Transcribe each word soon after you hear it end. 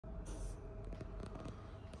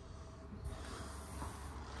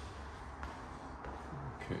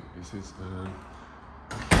This is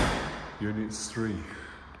Unit 3,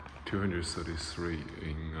 233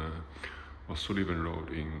 in O'Sullivan Road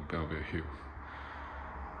in Bellevue Hill.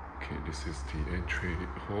 Okay, this is the entry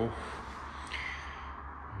hall.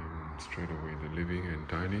 And straight away the living and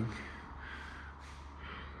dining.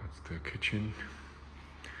 That's the kitchen.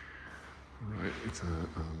 Right, it's a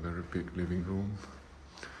very big living room.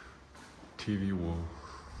 TV wall.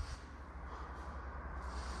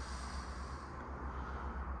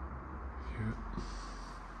 Yeah.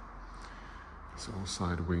 It's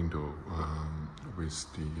outside window with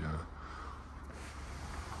the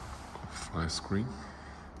flat screen.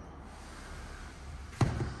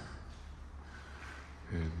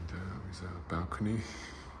 And with a balcony.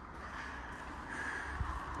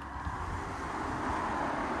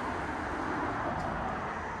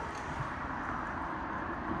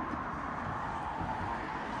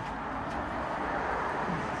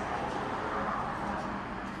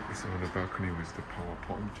 It's on the balcony with the power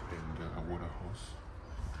point and a water hose.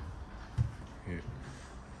 Yeah.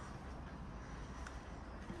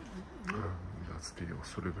 That's the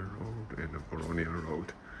O'Sullivan Road and the Bologna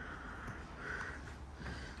Road.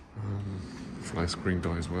 Fly screen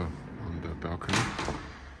door as well on the balcony.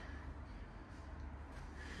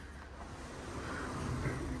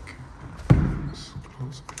 Let's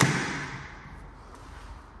close it.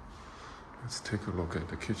 Let's take a look at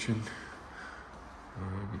the kitchen.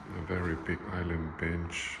 A very big island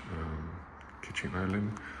bench, kitchen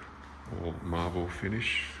island, all marble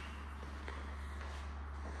finish.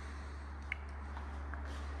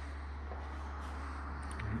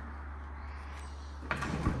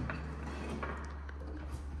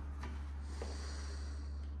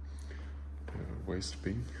 Waste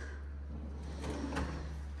bin,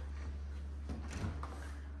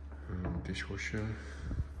 dishwasher.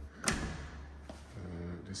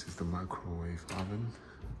 This is the microwave oven.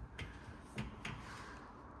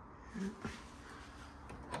 Yeah.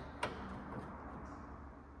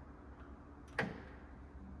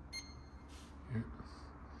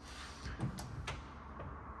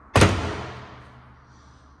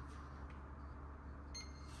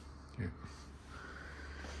 Yeah.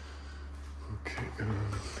 Okay,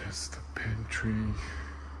 that's the pantry,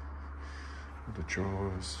 the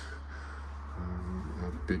drawers,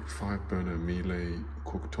 a big 5-burner Miele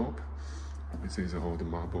cooktop. This is all the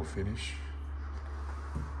marble finish.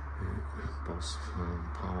 Yeah, both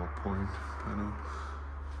power point panel,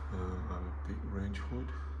 a big range hood.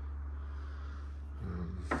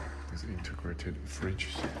 There's integrated fridge.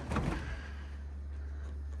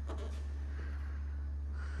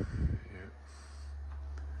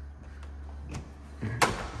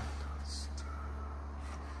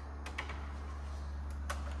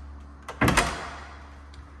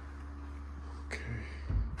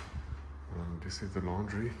 This is the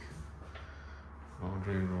laundry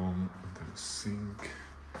room, the sink,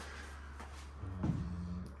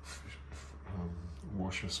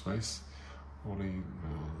 washer space, only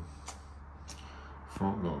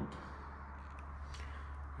front load,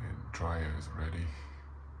 and dryer is ready.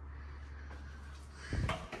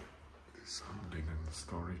 This linen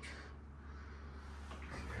storage.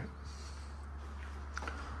 Yeah.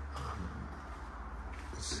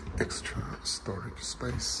 This extra storage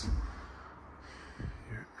space.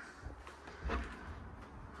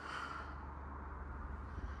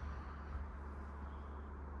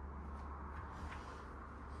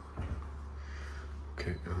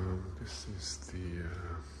 Okay, this is the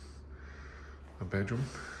a bedroom.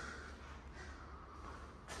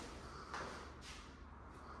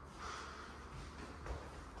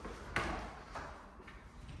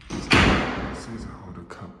 This is all the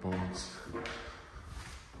cupboards.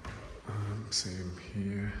 Same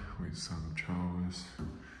here with some drawers.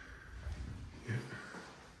 Yeah.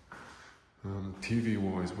 TV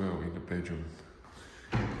wall as well in the bedroom.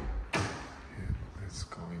 Yeah, let's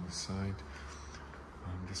go inside.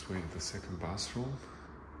 This way, the second bathroom.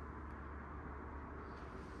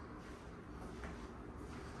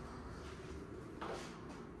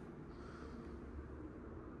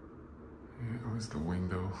 Yeah, with the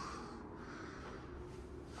window.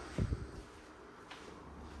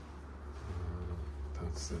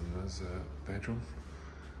 That's another bedroom.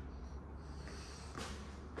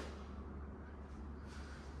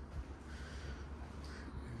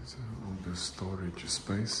 Here's all the storage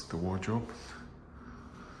space, the wardrobe.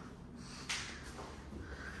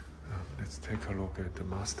 Let's take a look at the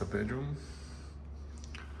master bedroom.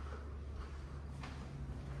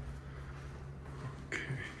 Okay.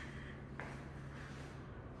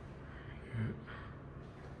 Yeah.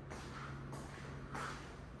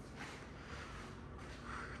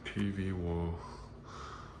 TV wall,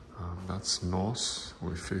 That's north.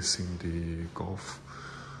 We're facing the Gulf.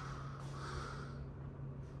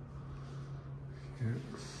 Yeah.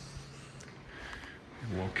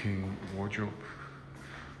 Walk-in wardrobe.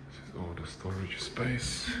 This is all the storage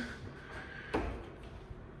space. Yeah.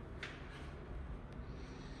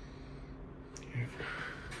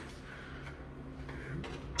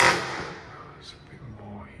 There's a bit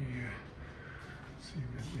more here. See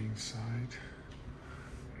the inside.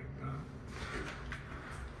 And that.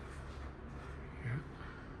 Yeah.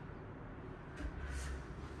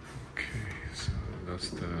 Okay, so that's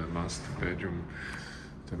the master bedroom,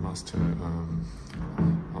 the master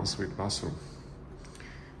ensuite bathroom.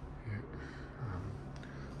 Yeah.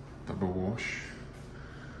 Double wash.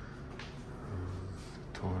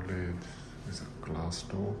 The toilet is a glass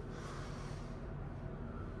door.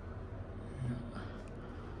 Yeah.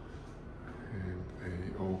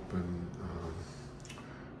 And a open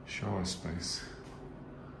shower space.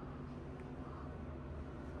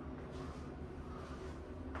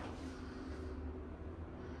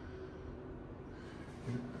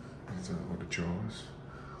 Yeah. These are all the drawers.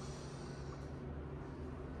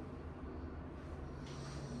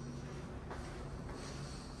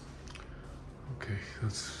 Okay,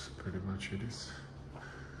 that's pretty much it.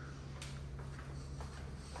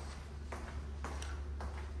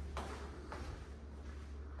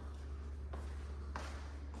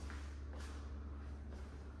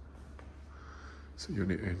 It's a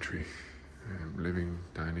unit entry, living,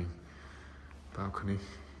 dining, balcony.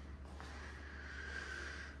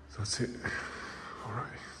 That's it. All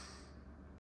right.